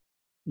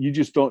 You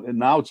just don't. And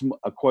now it's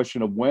a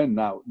question of when.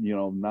 Not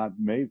not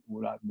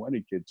when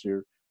it gets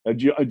here.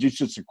 It's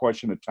just a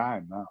question of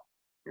time now.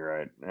 You're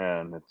right,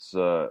 and it's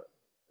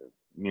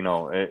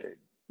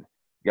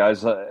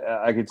guys.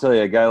 I could tell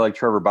you, a guy like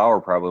Trevor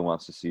Bauer probably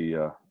wants to see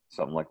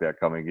something like that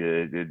coming.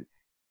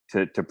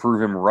 To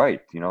prove him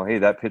right. Hey,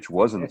 that pitch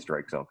was in the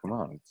strike zone. Come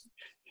on.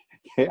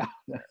 Yeah,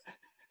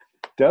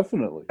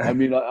 definitely. I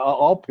mean,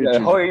 all pitches.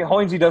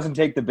 Hoynesy doesn't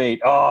take the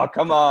bait. Oh,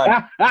 come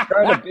on. I'm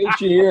trying to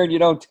bait you here and you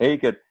don't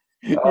take it.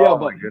 Yeah,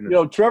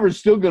 but Trevor's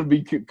still going to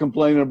be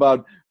complaining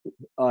about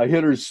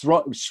hitters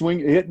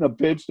hitting a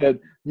pitch that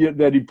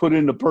he put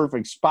in the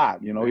perfect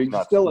spot. He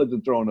still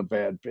hasn't thrown a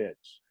bad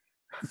pitch.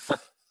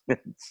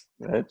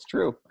 That's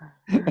true.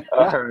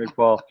 All right,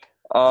 Paul.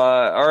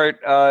 All right.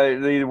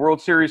 The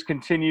World Series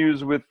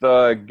continues with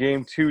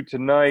Game 2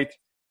 tonight,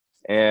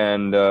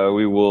 and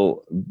we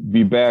will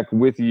be back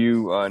with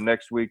you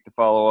next week to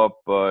follow up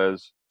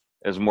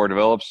as more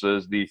develops.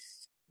 As the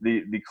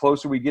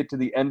closer we get to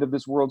the end of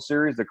this World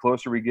Series, the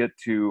closer we get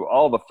to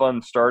all the fun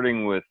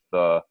starting with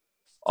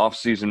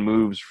off-season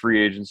moves,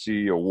 free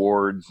agency,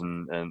 awards,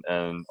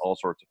 and all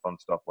sorts of fun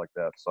stuff like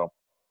that. So,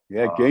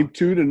 yeah, Game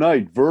 2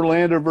 tonight,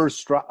 Verlander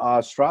versus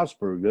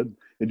Strasburg.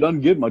 It doesn't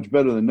get much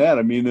better than that.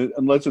 I mean,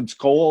 unless it's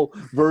Cole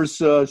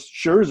versus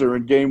Scherzer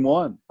in Game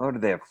 1. Oh,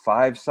 did they have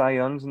 5 Cy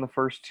Youngs in the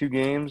first 2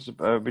 games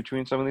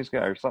between some of these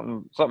guys, or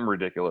something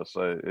ridiculous?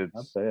 It's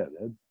not bad,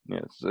 Ed. Yeah,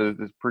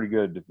 it's pretty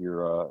good if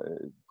you're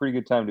pretty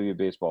good time to be a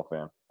baseball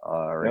fan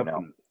right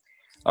now.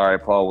 All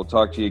right, Paul. We'll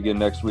talk to you again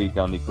next week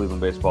on the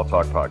Cleveland Baseball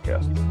Talk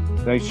podcast.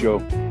 Thanks, Joe.